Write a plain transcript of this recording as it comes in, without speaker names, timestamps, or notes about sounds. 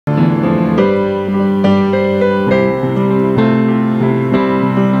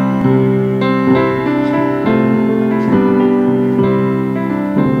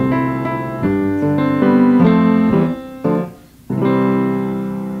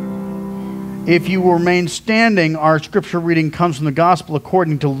If you will remain standing, our scripture reading comes from the Gospel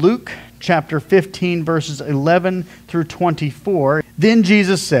according to Luke, chapter 15, verses 11 through 24. Then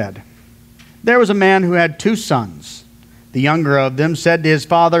Jesus said, "There was a man who had 2 sons. The younger of them said to his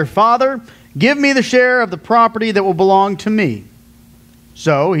father, 'Father, give me the share of the property that will belong to me.'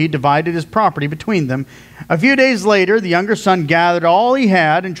 So he divided his property between them. A few days later, the younger son gathered all he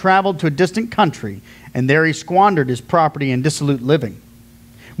had and traveled to a distant country, and there he squandered his property in dissolute living.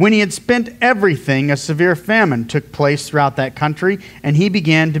 When he had spent everything, a severe famine took place throughout that country, and he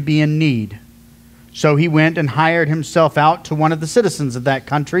began to be in need. So he went and hired himself out to one of the citizens of that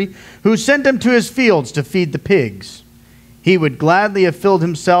country, who sent him to his fields to feed the pigs. He would gladly have filled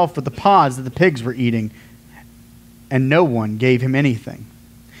himself with the pods that the pigs were eating, and no one gave him anything.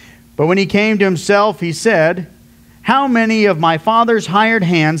 But when he came to himself, he said, 'How many of my father's hired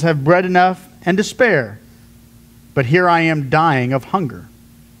hands have bread enough and to spare? But here I am dying of hunger.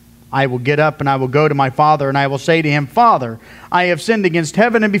 I will get up and I will go to my father, and I will say to him, Father, I have sinned against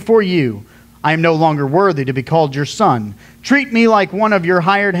heaven and before you. I am no longer worthy to be called your son. Treat me like one of your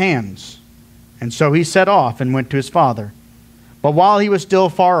hired hands.' And so he set off and went to his father. But while he was still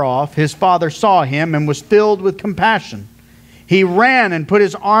far off, his father saw him and was filled with compassion. He ran and put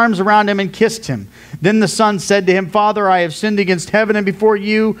his arms around him and kissed him. Then the son said to him, Father, I have sinned against heaven and before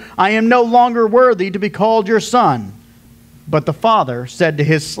you. I am no longer worthy to be called your son. But the father said to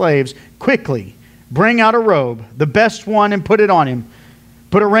his slaves, Quickly, bring out a robe, the best one, and put it on him.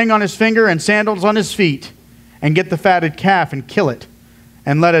 Put a ring on his finger and sandals on his feet, and get the fatted calf and kill it.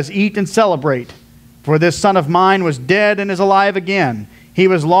 And let us eat and celebrate. For this son of mine was dead and is alive again. He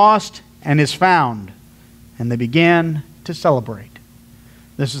was lost and is found.' And they began to celebrate."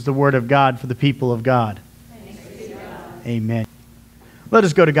 This is the word of God for the people of God. Thanks be to God. Amen. Let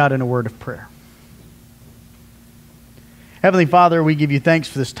us go to God in a word of prayer. Heavenly Father, we give you thanks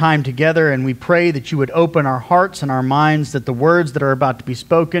for this time together, and we pray that you would open our hearts and our minds, that the words that are about to be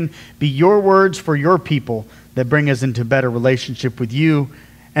spoken be your words for your people that bring us into a better relationship with you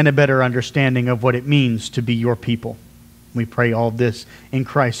and a better understanding of what it means to be your people. We pray all this in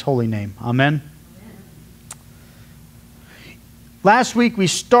Christ's holy name. Amen. Last week we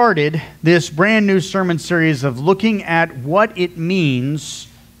started this brand new sermon series of looking at what it means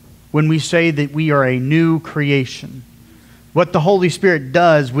when we say that we are a new creation. What the Holy Spirit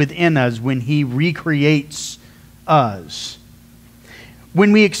does within us when He recreates us.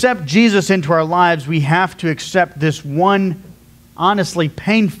 When we accept Jesus into our lives, we have to accept this one honestly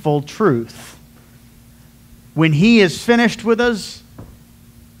painful truth. When He is finished with us,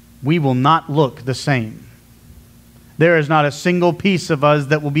 we will not look the same. There is not a single piece of us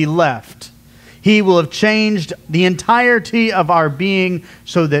that will be left. He will have changed the entirety of our being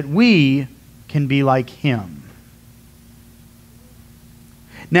so that we can be like Him.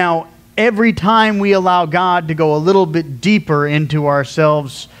 Now, every time we allow God to go a little bit deeper into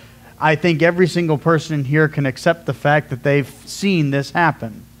ourselves, I think every single person in here can accept the fact that they've seen this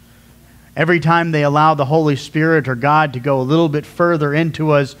happen. Every time they allow the Holy Spirit or God to go a little bit further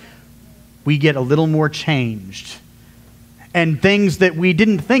into us, we get a little more changed. And things that we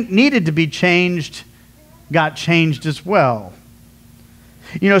didn't think needed to be changed got changed as well.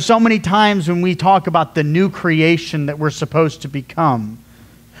 You know, so many times when we talk about the new creation that we're supposed to become,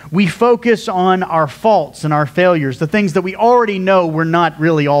 we focus on our faults and our failures, the things that we already know we're not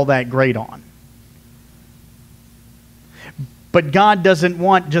really all that great on. But God doesn't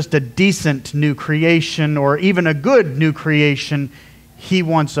want just a decent new creation or even a good new creation. He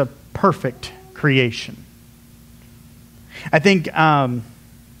wants a perfect creation. I think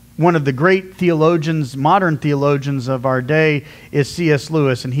one of the great theologians, modern theologians of our day is C.S.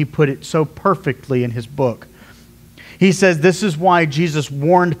 Lewis, and he put it so perfectly in his book. He says this is why Jesus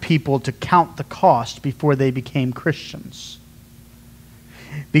warned people to count the cost before they became Christians.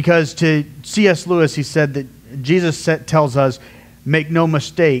 Because to C.S. Lewis, he said that Jesus tells us, make no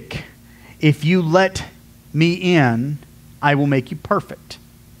mistake, if you let me in, I will make you perfect.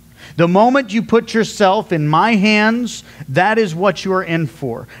 The moment you put yourself in my hands, that is what you are in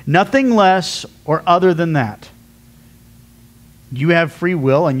for. Nothing less or other than that. You have free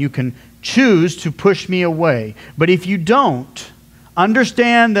will and you can choose to push me away. But if you don't,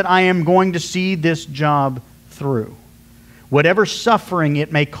 understand that I am going to see this job through. Whatever suffering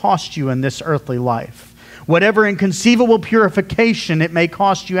it may cost you in this earthly life. Whatever inconceivable purification it may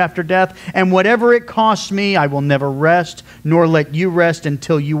cost you after death, and whatever it costs me, I will never rest, nor let you rest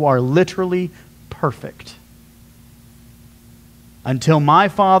until you are literally perfect. Until my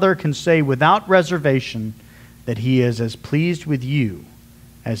Father can say without reservation that He is as pleased with you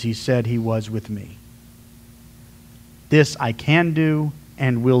as He said He was with me. This I can do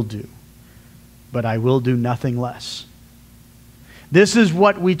and will do, but I will do nothing less. This is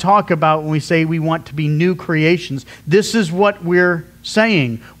what we talk about when we say we want to be new creations. This is what we're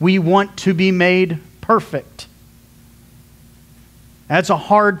saying. We want to be made perfect. That's a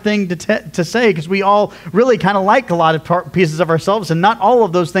hard thing to say, because we all really kind of like a lot of pieces of ourselves, and not all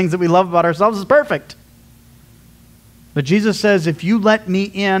of those things that we love about ourselves is perfect. But Jesus says, if you let me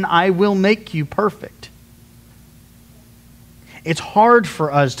in, I will make you perfect. It's hard for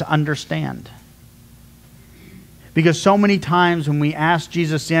us to understand. Because so many times when we ask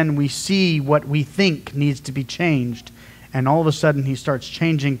Jesus in, we see what we think needs to be changed. And all of a sudden he starts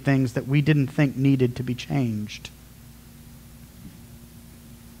changing things that we didn't think needed to be changed.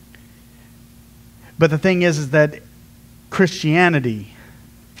 But the thing is that Christianity,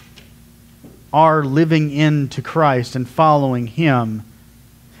 our living into Christ and following Him,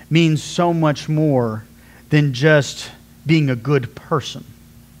 means so much more than just being a good person.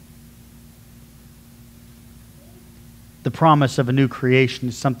 The promise of a new creation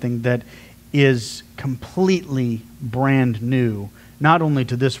is something that is completely brand new, not only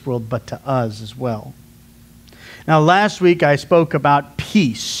to this world, but to us as well. Now, last week I spoke about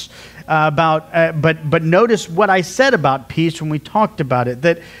peace, but notice what I said about peace when we talked about it,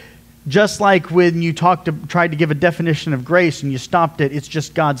 that just like when you tried to give a definition of grace and you stopped it, it's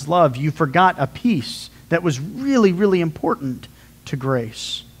just God's love, you forgot a piece that was really, really important to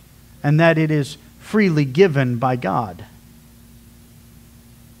grace, and that it is freely given by God.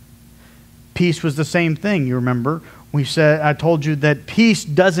 Peace was the same thing, you remember. I told you that peace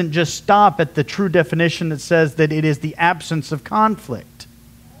doesn't just stop at the true definition that says that it is the absence of conflict.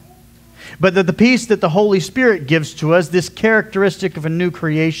 But that the peace that the Holy Spirit gives to us, this characteristic of a new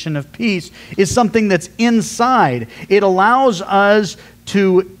creation of peace, is something that's inside. It allows us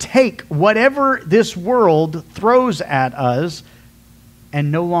to take whatever this world throws at us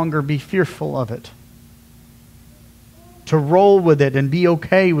and no longer be fearful of it. To roll with it and be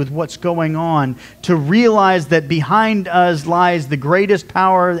okay with what's going on. To realize that behind us lies the greatest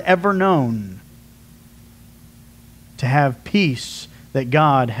power ever known. To have peace that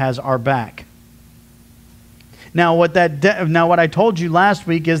God has our back. Now, what I told you last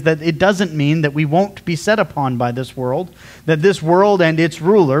week is that it doesn't mean that we won't be set upon by this world. That this world and its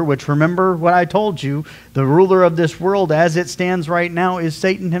ruler, which, remember what I told you, the ruler of this world as it stands right now is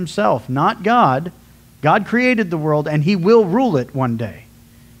Satan himself, not God. God created the world and He will rule it one day,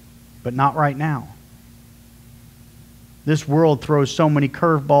 but not right now. This world throws so many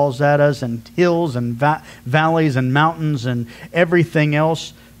curveballs at us, and hills and valleys and mountains and everything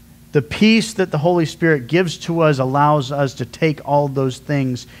else. The peace that the Holy Spirit gives to us allows us to take all those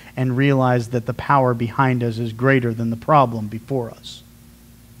things and realize that the power behind us is greater than the problem before us.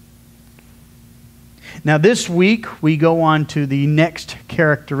 Now this week we go on to the next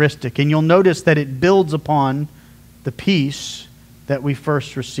characteristic, and you'll notice that it builds upon the peace that we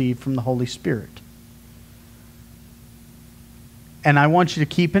first received from the Holy Spirit. And I want you to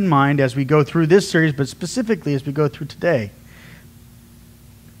keep in mind as we go through this series, but specifically as we go through today,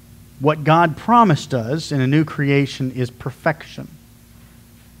 what God promised us in a new creation is perfection.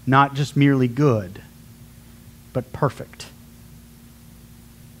 Not just merely good, but perfect.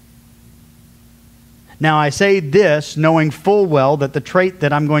 Now, I say this knowing full well that the trait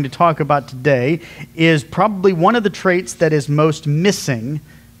that I'm going to talk about today is probably one of the traits that is most missing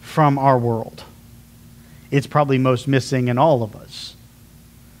from our world. It's probably most missing in all of us.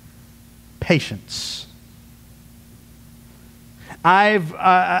 Patience.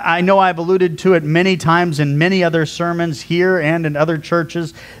 I know I've alluded to it many times in many other sermons here and in other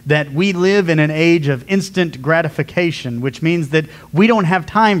churches that we live in an age of instant gratification, which means that we don't have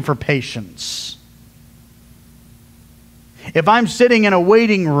time for patience. If I'm sitting in a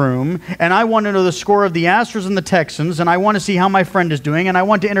waiting room and I want to know the score of the Astros and the Texans, and I want to see how my friend is doing, and I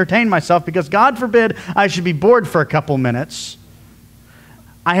want to entertain myself because God forbid I should be bored for a couple minutes,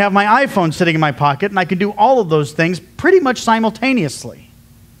 I have my iPhone sitting in my pocket and I can do all of those things pretty much simultaneously.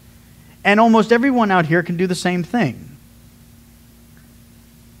 And almost everyone out here can do the same thing.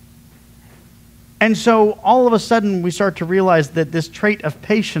 And so all of a sudden we start to realize that this trait of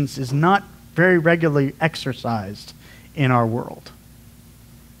patience is not very regularly exercised in our world,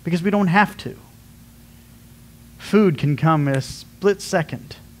 because we don't have to. Food can come in a split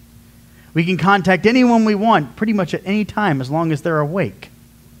second. We can contact anyone we want pretty much at any time as long as they're awake.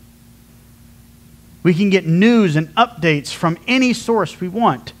 We can get news and updates from any source we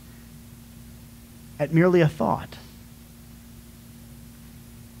want at merely a thought.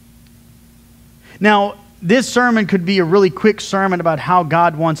 Now, This sermon could be a really quick sermon about how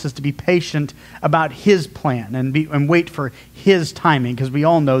God wants us to be patient about His plan and wait for His timing, because we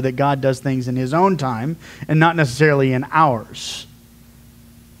all know that God does things in His own time and not necessarily in ours.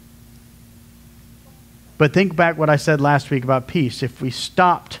 But think back what I said last week about peace. If we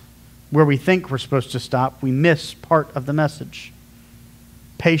stopped where we think we're supposed to stop, we miss part of the message.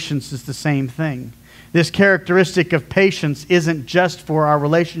 Patience is the same thing. This characteristic of patience isn't just for our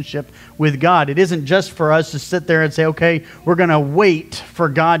relationship with God. It isn't just for us to sit there and say, okay, we're going to wait for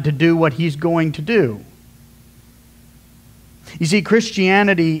God to do what He's going to do. You see,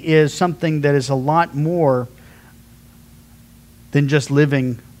 Christianity is something that is a lot more than just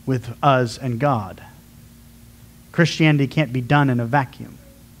living with us and God. Christianity can't be done in a vacuum.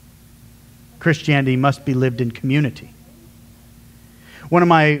 Christianity must be lived in community. One of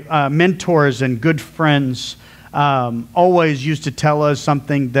my mentors and good friends always used to tell us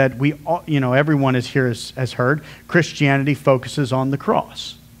something that everyone here has heard. Christianity focuses on the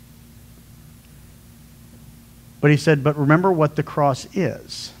cross. But he said, but remember what the cross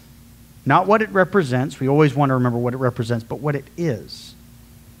is. Not what it represents. We always want to remember what it represents, but what it is.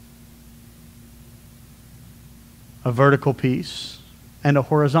 A vertical piece and a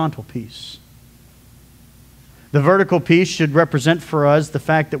horizontal piece. The vertical piece should represent for us the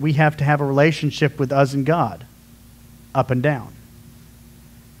fact that we have to have a relationship with us and God, up and down.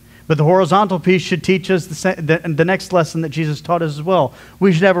 But the horizontal piece should teach us the next lesson that Jesus taught us as well.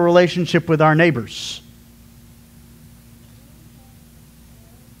 We should have a relationship with our neighbors.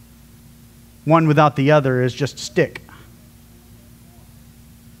 One without the other is just a stick.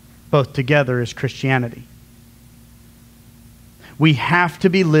 Both together is Christianity. We have to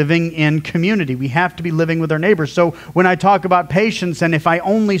be living in community. We have to be living with our neighbors. So when I talk about patience, and if I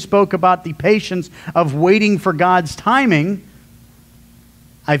only spoke about the patience of waiting for God's timing,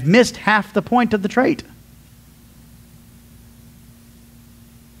 I've missed half the point of the trait.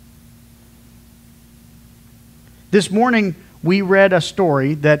 This morning, we read a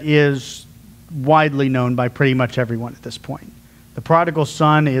story that is widely known by pretty much everyone at this point. The prodigal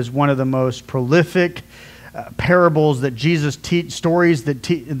son is one of the most prolific parables that Jesus stories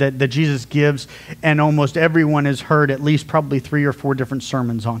that Jesus gives, and almost everyone has heard at least probably 3 or 4 different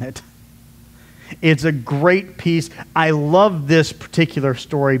sermons on it. It's a great piece. I love this particular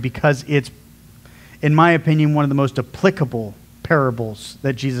story because it's, in my opinion, one of the most applicable parables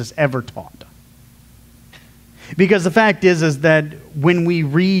that Jesus ever taught. Because the fact is that when we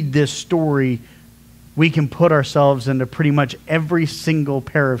read this story, we can put ourselves into pretty much every single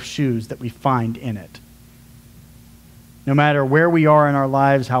pair of shoes that we find in it. No matter where we are in our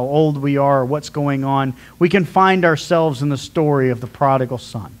lives, how old we are, or what's going on, we can find ourselves in the story of the prodigal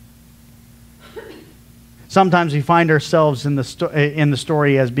son. Sometimes we find ourselves in the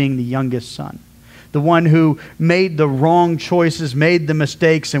story as being the youngest son, the one who made the wrong choices, made the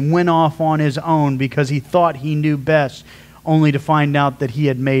mistakes, and went off on his own because he thought he knew best, only to find out that he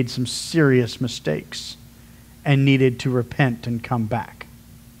had made some serious mistakes and needed to repent and come back.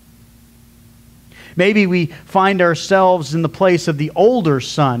 Maybe we find ourselves in the place of the older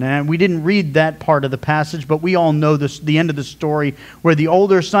son, and we didn't read that part of the passage, but we all know the end of the story where the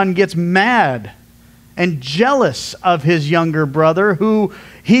older son gets mad and jealous of his younger brother, who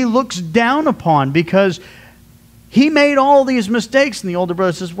he looks down upon because he made all these mistakes. And the older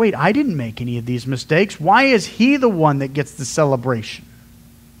brother says, wait, I didn't make any of these mistakes. Why is he the one that gets the celebration?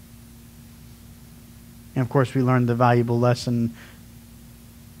 And of course, we learned the valuable lesson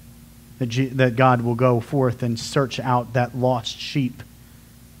that God will go forth and search out that lost sheep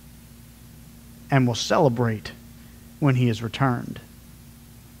and will celebrate when he is returned.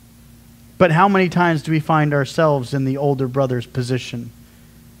 But how many times do we find ourselves in the older brother's position?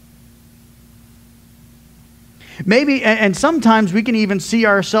 Maybe, and sometimes we can even see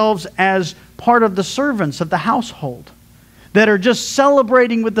ourselves as part of the servants of the household that are just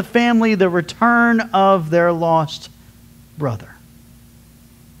celebrating with the family the return of their lost brother.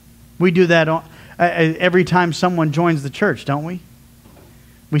 We do that every time someone joins the church, don't we?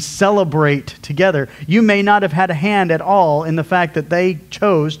 We celebrate together. You may not have had a hand at all in the fact that they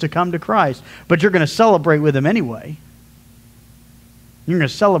chose to come to Christ, but you're going to celebrate with them anyway. You're going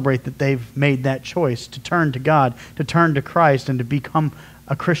to celebrate that they've made that choice to turn to God, to turn to Christ, and to become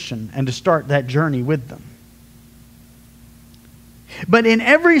a Christian, and to start that journey with them. But in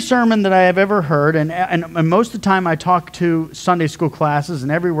every sermon that I have ever heard, and most of the time I talk to Sunday school classes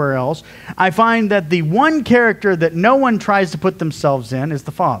and everywhere else, I find that the one character that no one tries to put themselves in is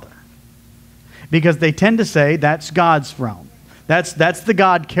the Father. Because they tend to say that's God's realm. That's the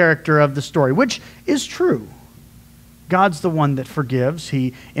God character of the story, which is true. God's the one that forgives.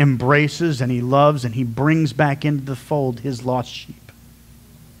 He embraces and He loves and He brings back into the fold His lost sheep.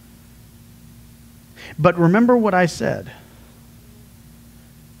 But remember what I said.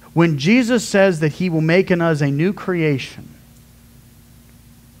 When Jesus says that He will make in us a new creation,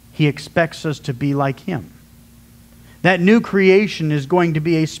 He expects us to be like Him. That new creation is going to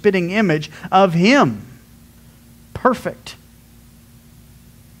be a spitting image of Him. Perfect.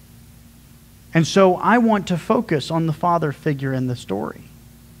 And so I want to focus on the father figure in the story.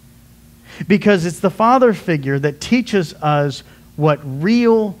 Because it's the father figure that teaches us what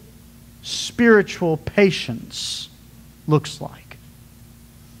real spiritual patience looks like.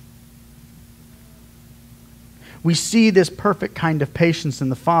 We see this perfect kind of patience in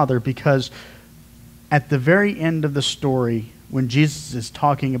the father because at the very end of the story, when Jesus is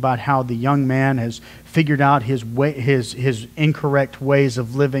talking about how the young man has figured out his incorrect ways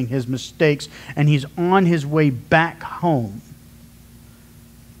of living, his mistakes, and he's on his way back home,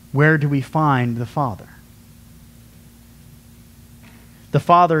 where do we find the Father? The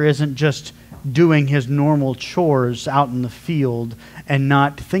Father isn't just doing his normal chores out in the field and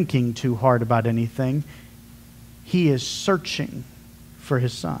not thinking too hard about anything. He is searching for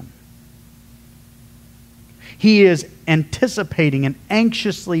his son. He is anticipating and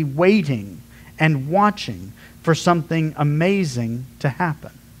anxiously waiting and watching for something amazing to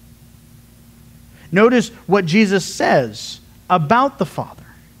happen. Notice what Jesus says about the Father.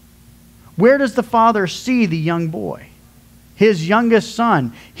 Where does the Father see the young boy? His youngest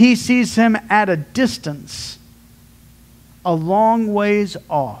son. He sees him at a distance, a long ways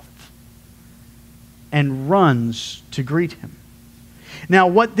off, and runs to greet him. Now,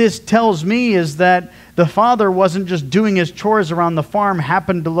 what this tells me is that the father wasn't just doing his chores around the farm,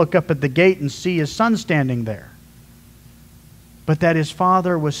 happened to look up at the gate and see his son standing there. But that his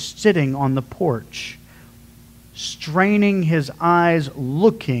father was sitting on the porch, straining his eyes,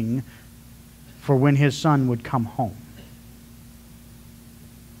 looking for when his son would come home.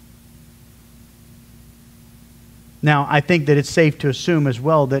 Now, I think that it's safe to assume as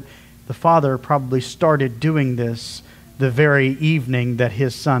well that the father probably started doing this the very evening that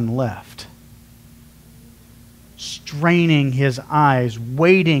his son left. Straining his eyes,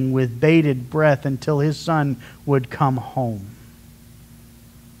 waiting with bated breath until his son would come home.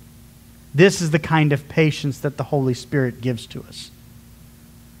 This is the kind of patience that the Holy Spirit gives to us.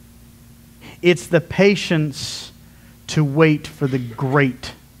 It's the patience to wait for the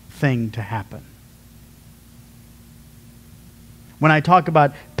great thing to happen. When I talk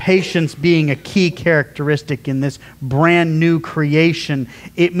about patience being a key characteristic in this brand new creation,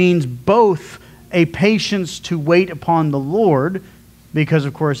 it means both a patience to wait upon the Lord, because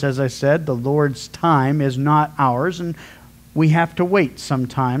of course, as I said, the Lord's time is not ours, and we have to wait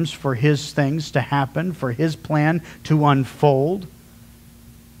sometimes for His things to happen, for His plan to unfold.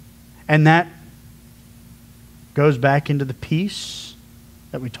 And that goes back into the peace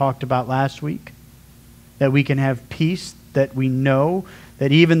that we talked about last week, that we can have peace, that we know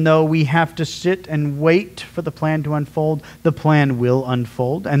that even though we have to sit and wait for the plan to unfold, the plan will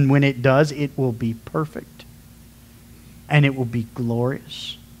unfold. And when it does, it will be perfect. And it will be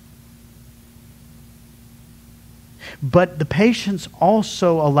glorious. But the patience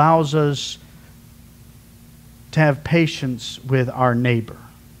also allows us to have patience with our neighbor.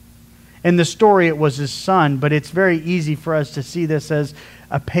 In the story, it was his son, but it's very easy for us to see this as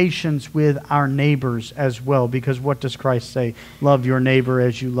a patience with our neighbors as well. Because what does Christ say? Love your neighbor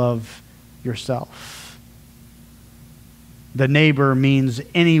as you love yourself. The neighbor means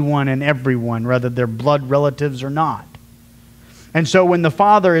anyone and everyone, whether they're blood relatives or not. And so when the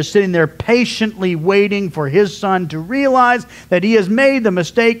father is sitting there patiently waiting for his son to realize that he has made the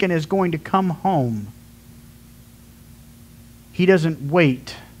mistake and is going to come home, he doesn't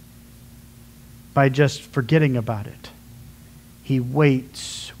wait by just forgetting about it. He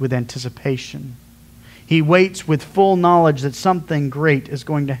waits with anticipation. He waits with full knowledge that something great is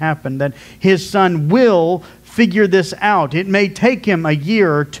going to happen, that his son will figure this out. It may take him a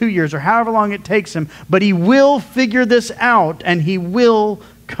year or 2 years or however long it takes him, but he will figure this out and he will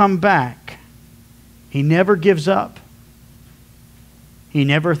come back. He never gives up. He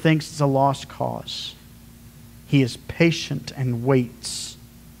never thinks it's a lost cause. He is patient and waits.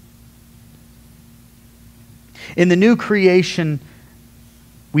 In the new creation,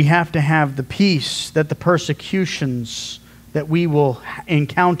 we have to have the peace that the persecutions that we will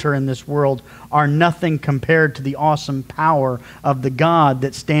encounter in this world are nothing compared to the awesome power of the God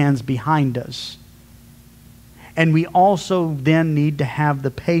that stands behind us. And we also then need to have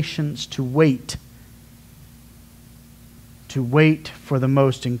the patience to wait for the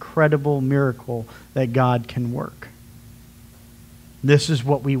most incredible miracle that God can work. This is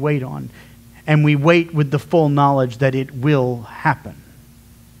what we wait on. And we wait with the full knowledge that it will happen.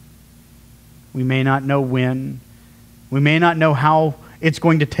 We may not know when. We may not know how it's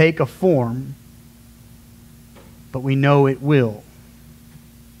going to take a form. But we know it will.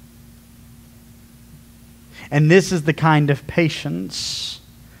 And this is the kind of patience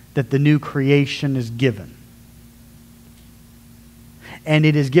that the new creation is given. And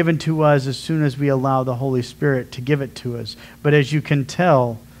it is given to us as soon as we allow the Holy Spirit to give it to us. But as you can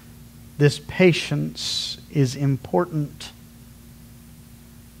tell, this patience is important.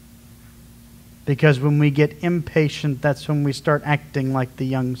 Because when we get impatient, that's when we start acting like the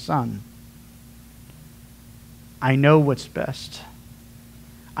young son. I know what's best.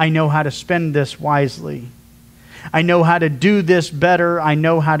 I know how to spend this wisely. I know how to do this better. I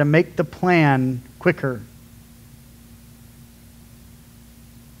know how to make the plan quicker.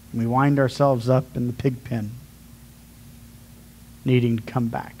 We wind ourselves up in the pig pen, needing to come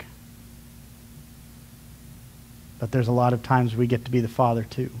back. But there's a lot of times we get to be the father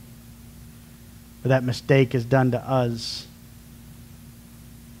too. But that mistake is done to us.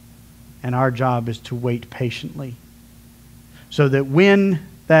 And our job is to wait patiently. So that when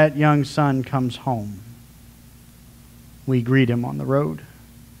that young son comes home, we greet him on the road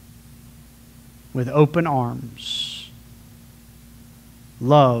with open arms,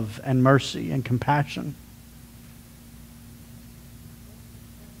 love and mercy and compassion.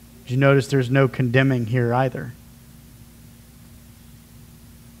 Did you notice there's no condemning here either?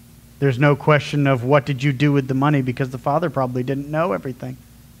 There's no question of what did you do with the money, because the father probably didn't know everything.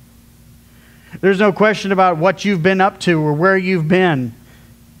 There's no question about what you've been up to or where you've been.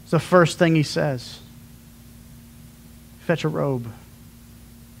 It's the first thing he says. Fetch a robe,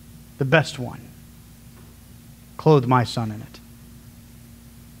 the best one. Clothe my son in it.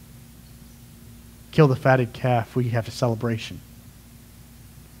 Kill the fatted calf. We have a celebration.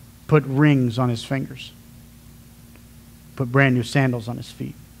 Put rings on his fingers. Put brand new sandals on his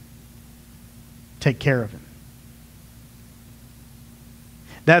feet. Take care of him.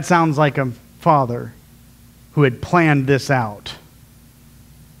 That sounds like a father who had planned this out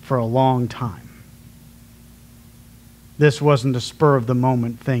for a long time. This wasn't a spur of the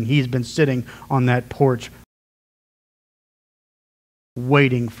moment thing. He's been sitting on that porch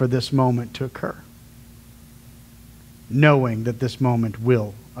waiting for this moment to occur, knowing that this moment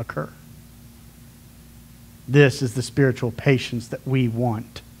will occur. This is the spiritual patience that we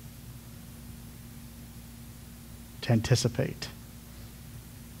want to anticipate,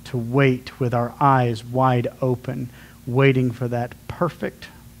 to wait with our eyes wide open, waiting for that perfect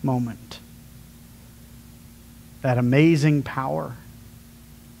moment, that amazing power.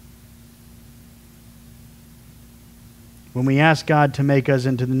 When we ask God to make us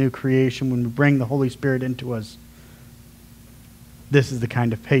into the new creation, when we bring the Holy Spirit into us, this is the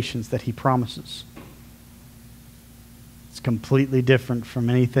kind of patience that He promises. It's completely different from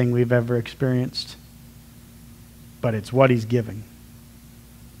anything we've ever experienced, but it's what He's giving.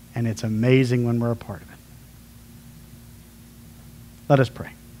 And it's amazing when we're a part of it. Let us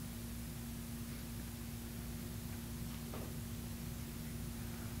pray.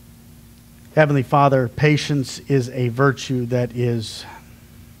 Heavenly Father, patience is a virtue that is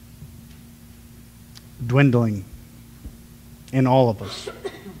dwindling in all of us.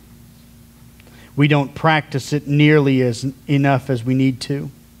 We don't practice it nearly as enough as we need to.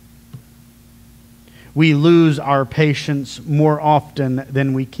 We lose our patience more often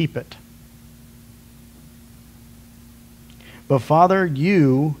than we keep it. But Father,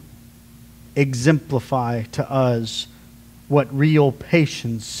 you exemplify to us what real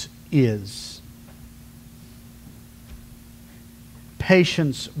patience is.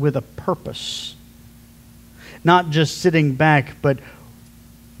 Patience with a purpose. Not just sitting back, but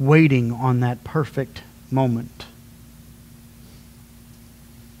waiting on that perfect moment.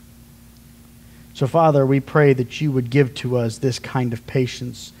 So, Father, we pray that you would give to us this kind of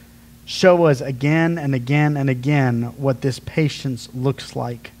patience. Show us again and again and again what this patience looks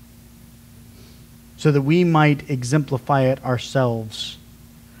like, so that we might exemplify it ourselves.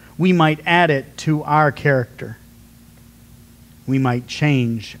 We might add it to our character. We might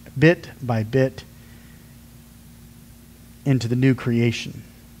change bit by bit into the new creation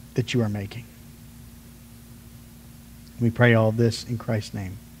that you are making. We pray all this in Christ's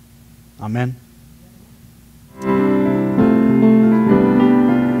name. Amen.